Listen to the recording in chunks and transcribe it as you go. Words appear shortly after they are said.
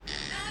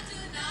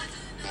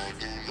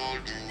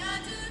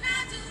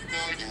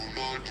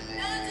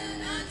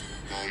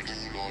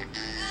Nodu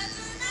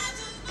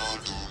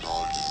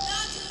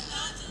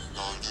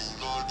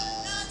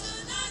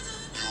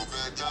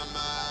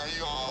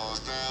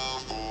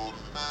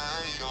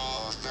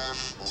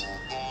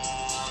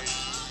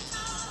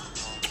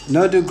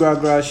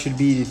Gragra should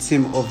be the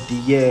team of the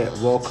year.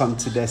 Welcome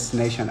to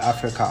Destination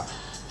Africa.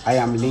 I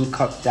am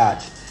Link Up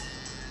Dad.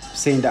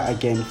 Saying that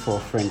again for a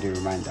friendly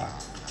reminder.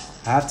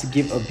 I have to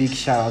give a big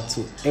shout out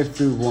to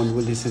everyone who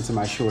listened to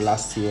my show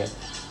last year.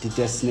 The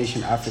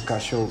Destination Africa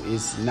show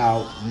is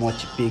now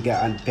much bigger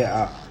and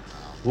better.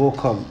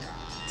 Welcome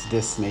to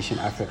Destination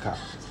Africa.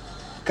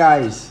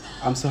 Guys,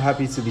 I'm so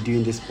happy to be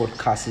doing this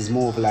podcast. It's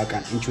more of like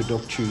an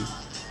introductory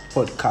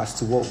podcast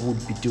to what we'll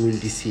be doing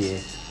this year.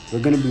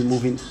 We're going to be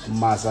moving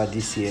Maza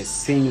this year,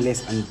 saying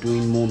less and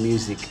doing more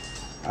music.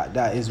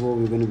 That is what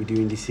we're going to be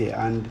doing this year.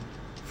 And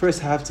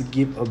first, I have to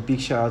give a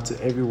big shout out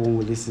to everyone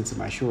who listened to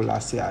my show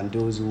last year and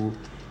those who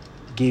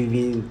gave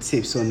me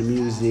tips on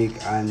music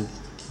and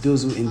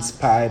those who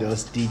inspired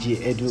us, DJ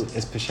Edu,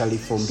 especially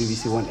from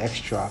BBC One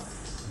Extra.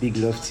 Big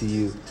love to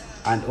you.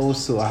 And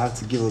also, I have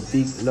to give a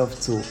big love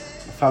to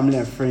family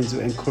and friends who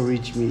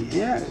encouraged me.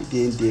 Yeah,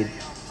 they did.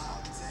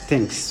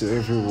 Thanks to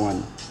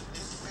everyone.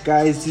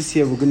 Guys, this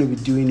year we're going to be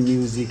doing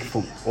music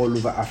from all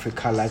over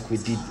Africa like we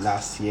did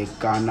last year.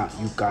 Ghana,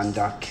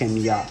 Uganda,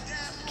 Kenya,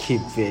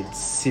 Cape Verde,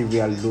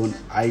 Sierra Leone,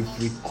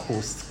 Ivory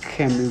Coast,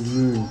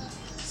 Cameroon,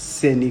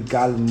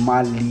 Senegal,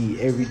 Mali,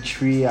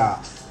 Eritrea.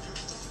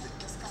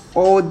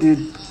 All the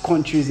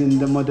countries in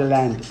the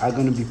motherland are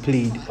going to be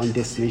played on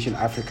Destination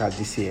Africa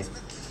this year.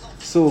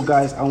 So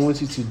guys, I want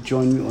you to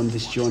join me on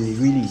this journey.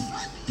 Really,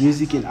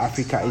 music in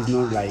Africa is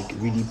not like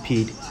really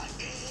paid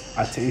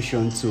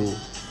attention to,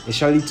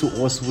 especially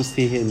to us who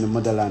stay here in the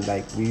motherland.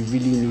 Like, we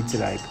really need to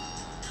like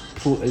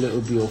put a little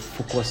bit of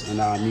focus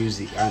on our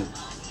music, and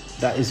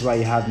that is why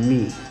you have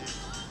me,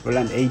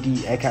 Roland AD,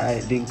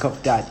 aka Link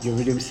Up Dad, your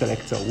rhythm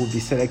selector. Will be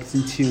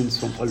selecting tunes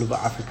from all over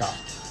Africa.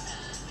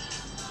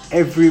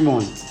 Every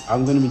month,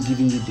 I'm going to be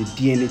giving you the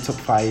DNA Top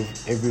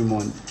 5 every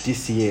month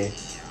this year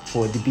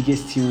for the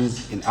biggest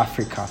tunes in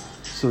Africa.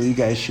 So you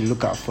guys should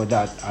look out for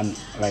that and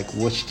like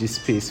watch this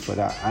space for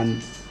that.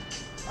 And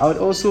I would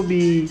also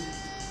be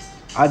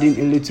adding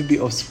a little bit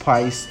of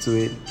spice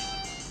to it.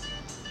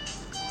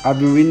 I've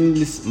been reading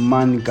this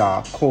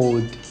manga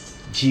called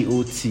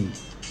GOT.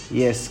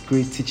 Yes,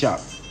 Great Teacher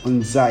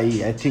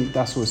Unzai, I think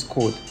that's what it's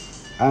called.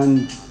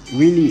 And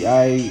really,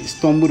 I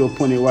stumbled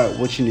upon it while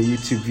watching a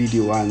YouTube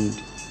video, and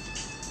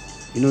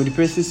the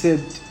person said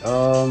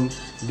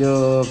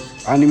the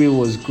anime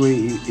was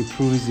great, it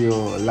improves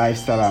your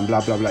lifestyle and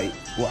blah blah blah.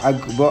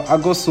 Well, I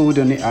got sold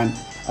on it and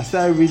I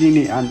started reading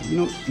it, and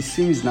it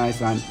seems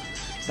nice, and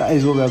that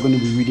is what we are going to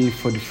be reading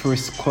for the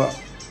first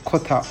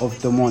quarter of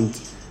the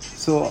month.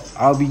 So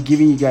I'll be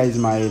giving you guys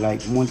my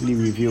like monthly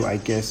review, I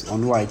guess,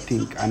 on what I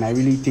think, and I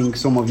really think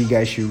some of you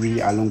guys should read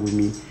it along with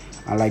me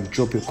and like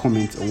drop your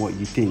comments on what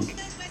you think.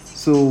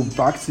 So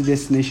back to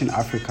Destination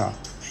Africa.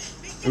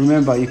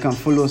 Remember, you can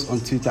follow us on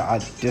Twitter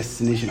at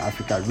Destination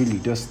Africa. Really,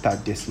 just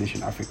type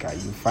Destination Africa.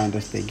 You'll find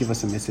us there. Give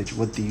us a message.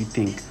 What do you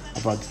think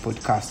about the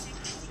podcast?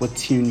 What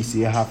tunes do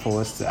you have for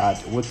us to add?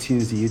 What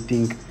tunes do you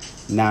think?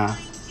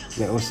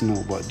 Let us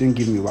know. But don't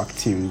give me whack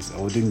tunes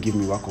or don't give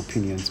me whack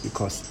opinions,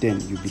 because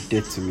then you'll be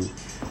dead to me.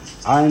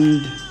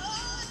 And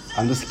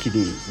I'm just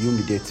kidding. You won't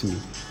be dead to me.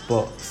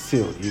 But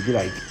still, you'll be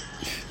like,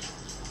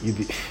 you'll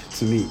be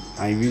to me.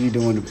 I really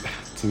don't want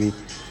to me.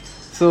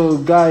 So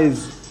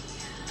guys,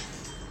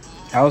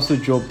 I also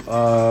drop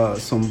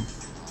some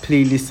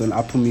playlists on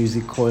Apple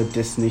Music called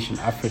Destination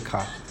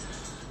Africa,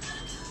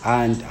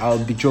 and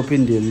I'll be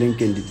dropping the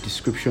link in the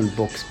description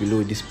box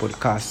below this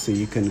podcast so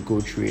you can go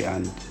through it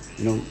and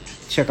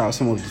check out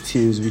some of the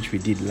tunes which we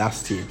did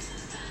last year.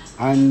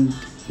 And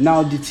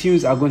now the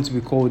tunes are going to be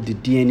called the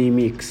DNA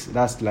Mix.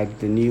 That's like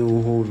the new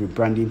whole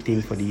rebranding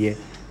thing for the year.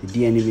 The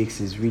DNA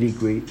Mix is really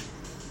great.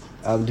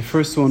 The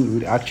first one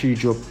would actually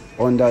drop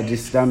under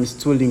this. That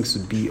means 2 links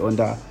would be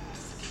under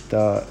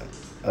the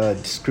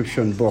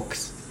description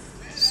box.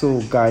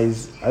 So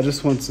guys, I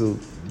just want to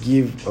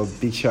give a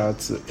big shout out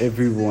to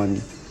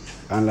everyone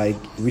and like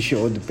wish you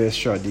all the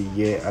best throughout the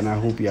year, and I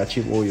hope you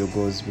achieve all your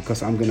goals,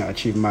 because I'm gonna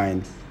achieve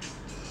mine.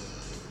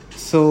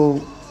 So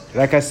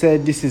like I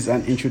said, this is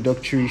an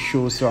introductory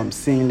show, so I'm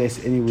saying less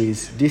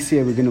anyways. This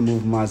year we're gonna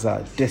move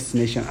Maza,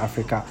 Destination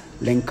Africa.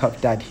 Link Up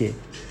Dad here.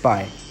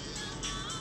 Bye.